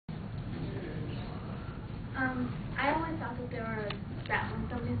I always thought that when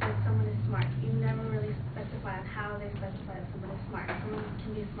somebody says someone is smart, you never really specify on how they specify that someone is smart. Someone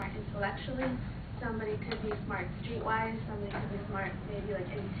can be smart intellectually, somebody could be smart streetwise, somebody could be smart maybe like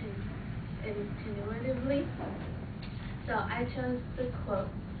intuitively. So I chose the quote,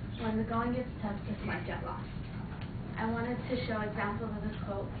 "When the going gets tough, the smart get lost." I wanted to show examples of this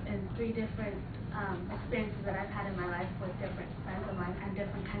quote in 3 different experiences that I've had in my life with different friends of mine and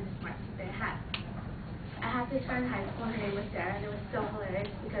different kinds of smarts that they had. I had this friend in high school, her name was Sarah, and it was so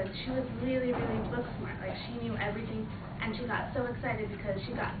hilarious because she was really, really book smart. Like, she knew everything, and she got so excited because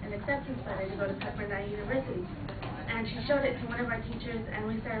she got an acceptance letter to go to Pepperdine University. And she showed it to one of our teachers, and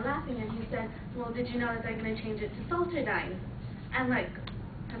we started laughing, and he said, "Well, did you know that they're going to change it to Salterdine?" And like,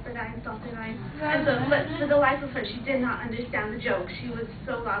 Pepperdine, Salterdine. And so, but for the life of her, she did not understand the joke. She was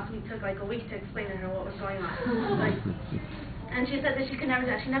so lost, we took like a week to explain to her what was going on. Like, and she said that she could never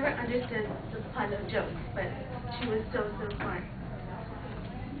do that. She never understood the pun of jokes, but she was so, so smart.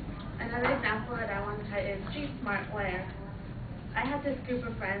 Another example that I want to try is street smart, where I had this group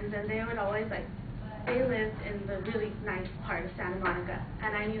of friends, and they would always they lived in the really nice part of Santa Monica,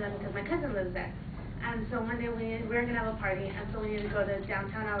 and I knew them because my cousin lives there. And so one day we were going to have a party, and so we needed to go to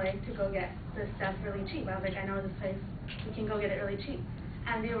downtown LA to go get this stuff really cheap. I was like, I know this place, we can go get it really cheap.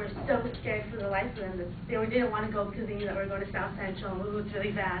 And they were so scared for the life of them that they didn't want to go because they knew that we were going to South Central, and it was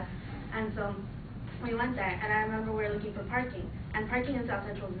really bad. And so we went there, and I remember we were looking for parking. And parking in South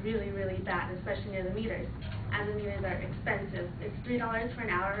Central is really, really bad, especially near the meters. And the meters are expensive. It's $3 for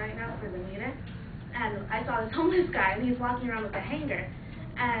an hour right now for the meter. And I saw this homeless guy, and he's walking around with a hanger.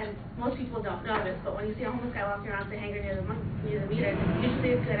 And most people don't know this, but when you see a homeless guy walking around with a hanger near the meter, it's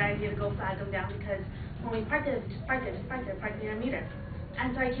usually a good idea to go flag him down, because when we park it, just park near a meter.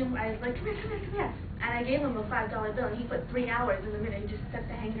 And so I was like, come here. And I gave him a $5 bill, and he put 3 hours in the meter. He just stuck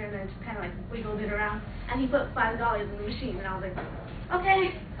the hanger and then just kind of like wiggled it around, and he put $5 in the machine. And I was like,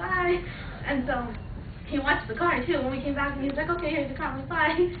 okay, bye. And so he watched the car too. When we came back, and he was like, okay, here's the car. I'm like,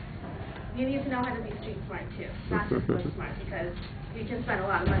 bye. You need to know how to be street smart too, not just book smart, because you can spend a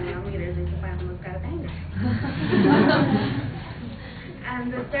lot of money on meters if you find someone's got a hanger. And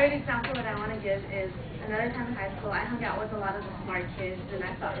the third example that I want to give is another time in high school. I hung out with a lot of the smart kids, and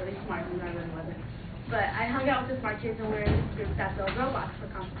I felt really smart, and I really wasn't. But I hung out with the smart kids, and we were in this group that built robots for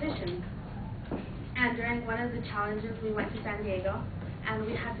competition. And during one of the challenges, we went to San Diego, and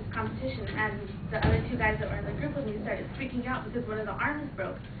we had this competition, and the other 2 guys that were in the group with me started freaking out because one of the arms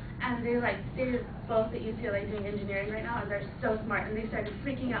broke. And they're both at UCLA doing engineering right now, and they're so smart, and they started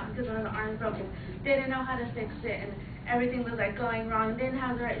freaking out because one of the arms broke, and they didn't know how to fix it, and everything was like going wrong, they didn't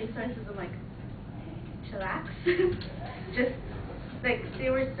have the right resources. I'm like, chillax. Just like, they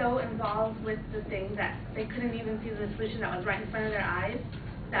were so involved with the thing that they couldn't even see the solution that was right in front of their eyes,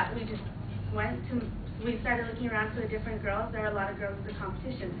 that we just we started looking around for the different girls. There were a lot of girls at the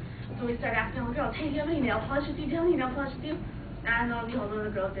competition, so we started asking all the girls, hey, do you have any nail polish with you? Do you have any nail polish with you? And lo and behold, one of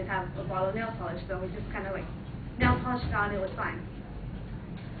the girls did have a bottle of nail polish, so we just kind of like nail polished on, it was fine.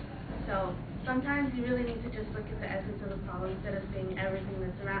 So sometimes you really need to just look at the essence of the problem instead of seeing everything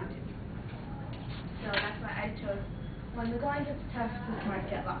that's around you. So that's why I chose, when the going gets tough, the smart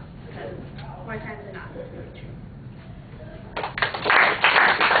get lost, because more times than not, that's really true.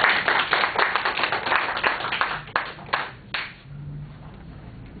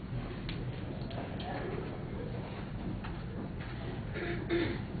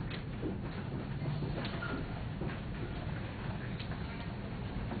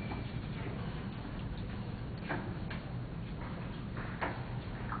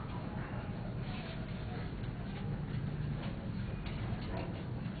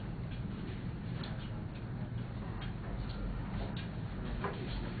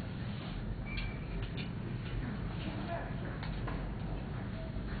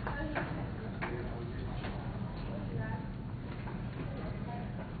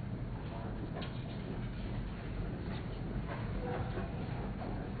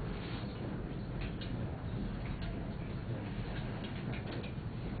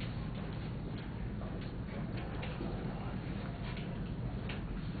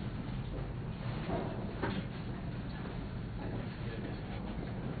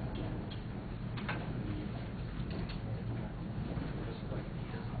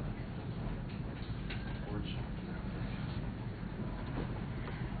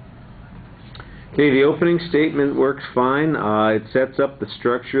 Okay, the opening statement works fine. It sets up the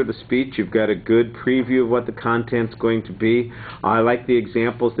structure of the speech. You've got a good preview of what the content's going to be. I like the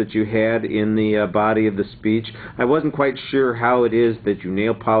examples that you had in the body of the speech. I wasn't quite sure how it is that you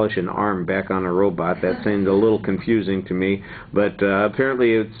nail polish an arm back on a robot. That seemed a little confusing to me, but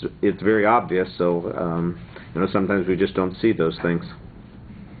apparently it's very obvious, so You know, sometimes we just don't see those things.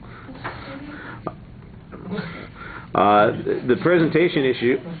 The presentation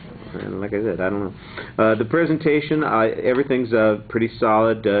issue, and like I said, I don't know. The presentation, everything's pretty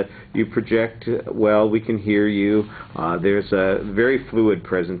solid. You project well. We can hear you. There's a very fluid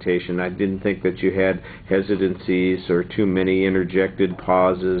presentation. I didn't think that you had hesitancies or too many interjected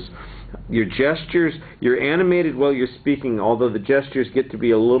pauses. Your gestures, you're animated while you're speaking, although the gestures get to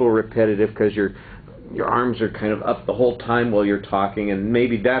be a little repetitive because your arms are kind of up the whole time while you're talking, and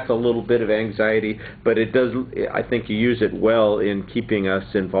maybe that's a little bit of anxiety, but it does, I think you use it well in keeping us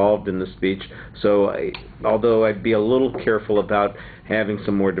involved in the speech. So although I'd be a little careful about having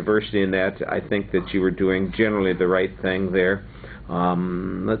some more diversity in that, I think that you were doing generally the right thing there.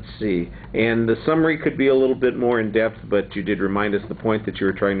 Let's see. And the summary could be a little bit more in depth, but you did remind us the point that you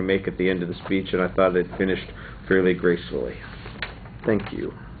were trying to make at the end of the speech, and I thought it finished fairly gracefully. Thank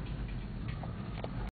you.